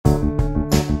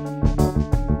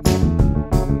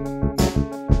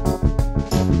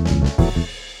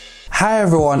Hi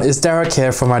everyone, it's Derek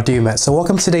here from ADUMET. So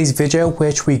welcome to today's video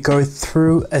which we go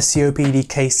through a COPD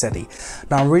case study.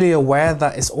 Now I'm really aware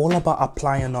that it's all about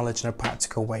applying your knowledge in a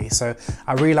practical way. So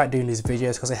I really like doing these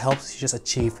videos because it helps you just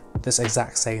achieve this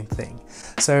exact same thing.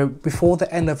 So before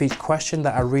the end of each question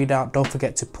that I read out, don't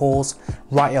forget to pause,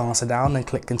 write your answer down and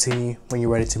click continue when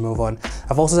you're ready to move on.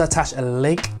 I've also attached a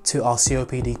link to our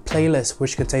COPD playlist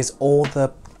which contains all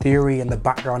the theory and the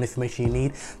background information you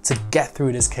need to get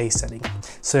through this case study.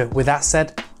 So with that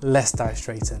said, let's dive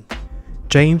straight in.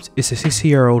 James is a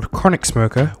 60-year-old chronic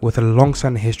smoker with a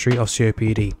long-standing history of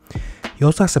COPD. He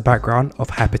also has a background of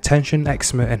hypertension,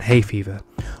 eczema and hay fever.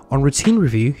 On routine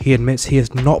review, he admits he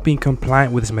has not been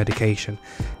compliant with his medication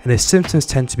and his symptoms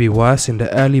tend to be worse in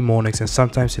the early mornings and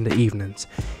sometimes in the evenings.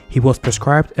 He was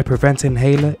prescribed a preventive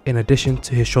inhaler in addition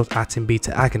to his short-acting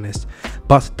beta agonist,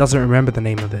 but doesn't remember the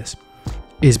name of this.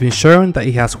 It has been shown that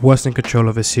he has worsening control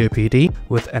of his COPD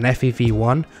with an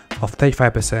FEV1 of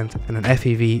 35% and an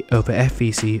FEV over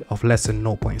FVC of less than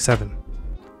 0.7.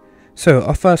 So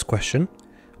our first question,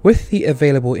 with the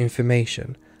available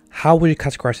information, how would you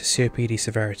categorize his COPD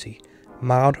severity?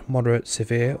 Mild, moderate,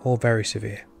 severe or very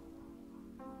severe?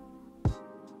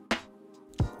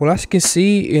 Well, as you can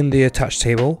see in the attached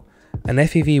table, an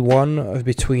FEV1 of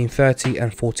between 30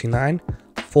 and 49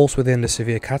 falls within the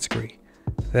severe category.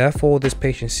 Therefore, this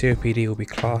patient's COPD will be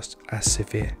classed as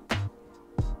severe.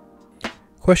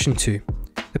 Question 2.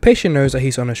 The patient knows that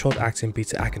he's on a short-acting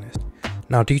beta agonist.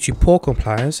 Now, due to poor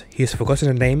compliance, he has forgotten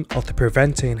the name of the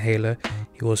preventive inhaler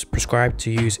he was prescribed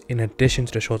to use in addition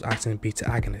to the short-acting beta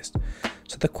agonist.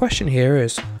 So the question here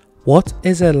is, what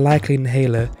is a likely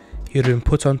inhaler he would have been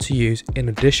put on to use in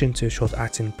addition to a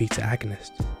short-acting beta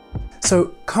agonist?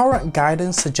 So current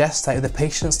guidance suggests that if the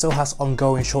patient still has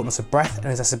ongoing shortness of breath and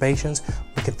exacerbations,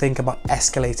 we can think about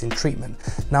escalating treatment.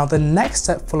 Now the next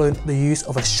step following the use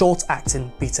of a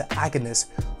short-acting beta agonist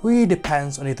really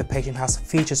depends on if the patient has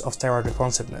features of steroid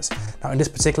responsiveness. Now in this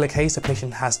particular case, the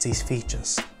patient has these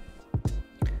features.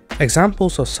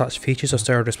 Examples of such features of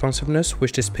steroid responsiveness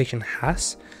which this patient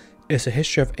has is a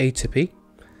history of atopy,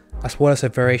 as well as a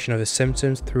variation of the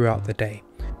symptoms throughout the day.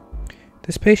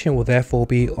 This patient will therefore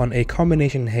be on a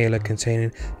combination inhaler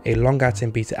containing a long-acting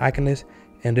beta agonist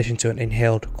in addition to an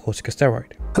inhaled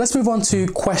corticosteroid. Let's move on to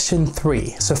question 3.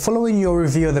 So following your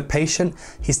review of the patient,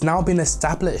 he's now been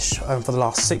established for the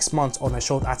last 6 months on a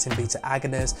short-acting beta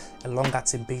agonist, a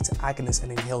long-acting beta agonist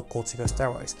and inhaled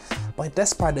corticosteroids. But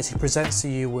despite this, he presents to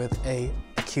you with a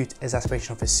acute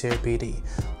exacerbation of his COPD.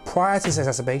 Prior to his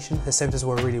exacerbation, his symptoms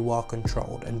were really well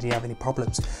controlled and didn't have any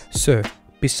problems. So,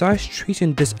 besides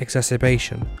treating this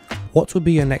exacerbation, what would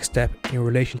be your next step in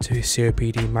relation to his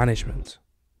COPD management?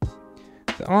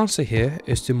 The answer here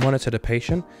is to monitor the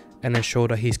patient and ensure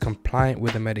that he's compliant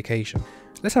with the medication.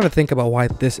 Let's have a think about why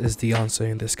this is the answer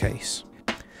in this case.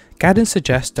 Guidance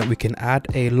suggests that we can add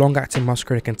a long-acting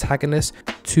muscarinic antagonist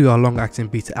to our long-acting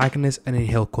beta agonist and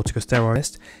inhaled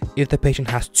corticosteroid if the patient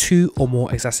has 2 or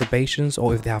more exacerbations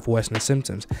or if they have worsening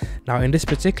symptoms. Now in this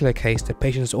particular case, the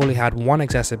patient has only had 1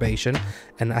 exacerbation,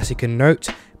 and as you can note,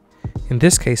 in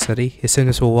this case study, his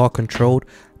symptoms were well controlled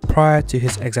prior to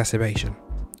his exacerbation.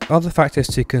 Other factors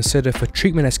to consider for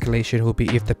treatment escalation will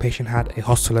be if the patient had a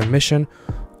hospital admission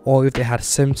or if they had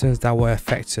symptoms that were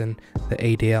affecting the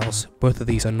ADLs. Both of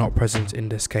these are not present in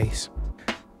this case.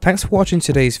 Thanks for watching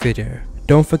today's video.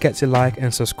 Don't forget to like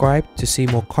and subscribe to see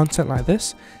more content like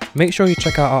this. Make sure you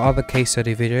check out our other case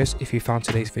study videos if you found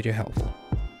today's video helpful.